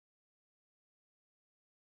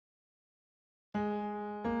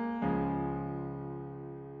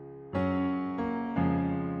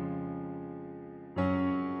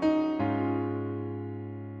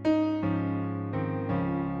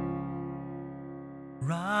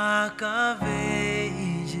Rock of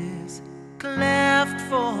ages, cleft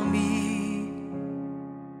for me.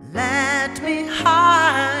 Let me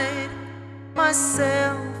hide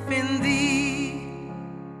myself in thee.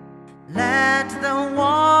 Let the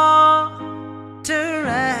water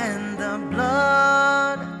and the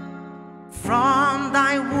blood from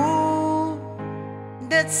thy wounded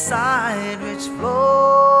side which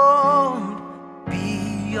flowed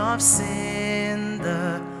be of sin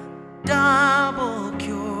the double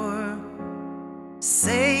cure.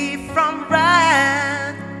 Save from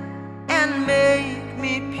wrath and make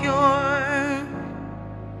me pure.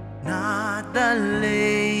 Not the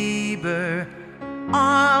labor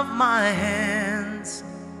of my hands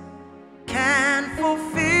can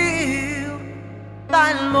fulfill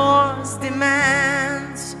thy Lord's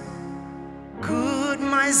demands. Could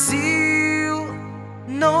my zeal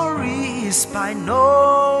no respite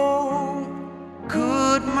know?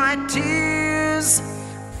 Could my tears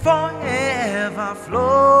forever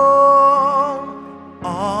flow?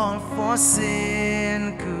 All for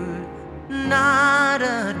sin could not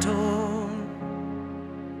atone.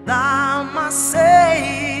 Thou must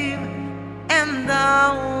save, and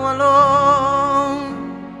thou alone.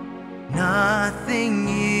 Nothing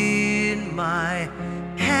in my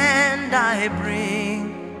hand I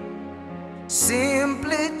bring,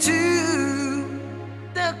 simply to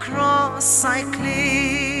the cross I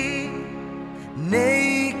cling.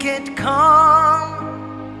 Naked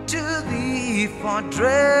come to thee for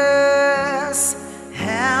dress,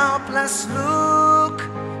 helpless look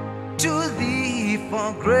to thee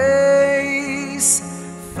for grace.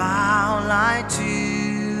 Foul I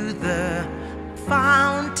to the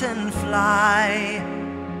fountain fly.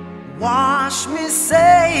 Wash me,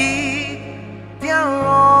 Savior,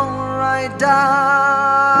 or I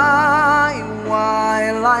die,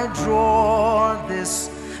 while I draw this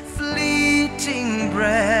fleeting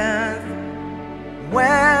breath.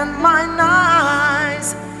 When mine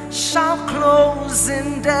eyes shall close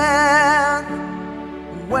in death,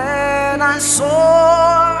 when I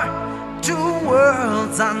soar to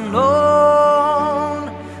worlds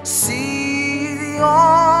unknown, see thee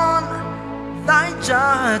on thy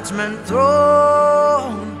judgment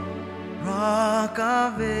throne. Rock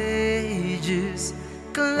of ages,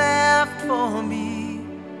 cleft for me.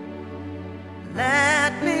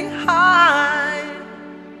 Let me hide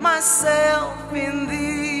myself in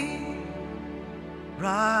thee.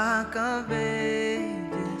 Rock of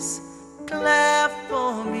ages, cleft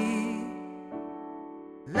for me.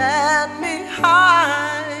 Let me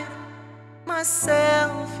hide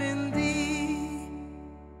myself in thee.